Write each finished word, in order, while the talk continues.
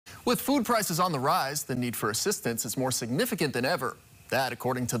With food prices on the rise, the need for assistance is more significant than ever. That,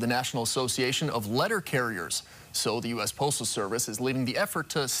 according to the National Association of Letter Carriers. So the U.S. Postal Service is leading the effort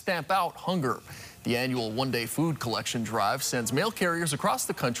to stamp out hunger. The annual one-day food collection drive sends mail carriers across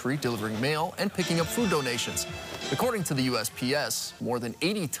the country delivering mail and picking up food donations. According to the USPS, more than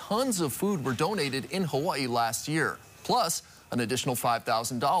 80 tons of food were donated in Hawaii last year, plus an additional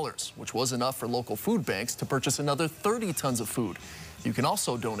 $5,000, which was enough for local food banks to purchase another 30 tons of food. You can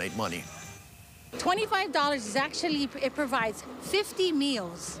also donate money. $25 is actually, it provides 50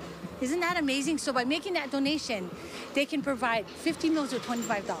 meals. Isn't that amazing? So by making that donation, they can provide 50 meals with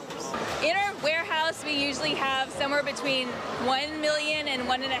 $25. In our warehouse, we usually have somewhere between 1 million and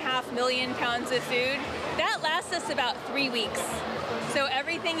 1.5 million pounds of food. That lasts us about 3 weeks. So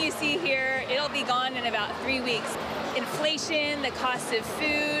everything you see here, it'll be gone in about 3 weeks. Inflation, the cost of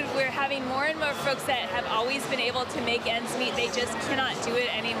food, we're having more and more folks that have always been able to make ends meet. They just cannot do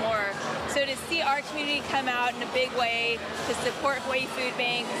it anymore. So to see our community come out in a big way to support Hawaii Food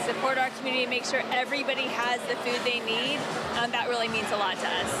Bank, support our community, make sure everybody has the food they need, that really means a lot to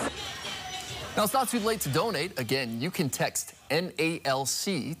us. Now, it's not too late to donate. Again, you can text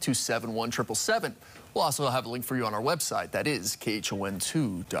NALC to 71777. We'll also have a link for you on our website. That is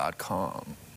KHON2.com.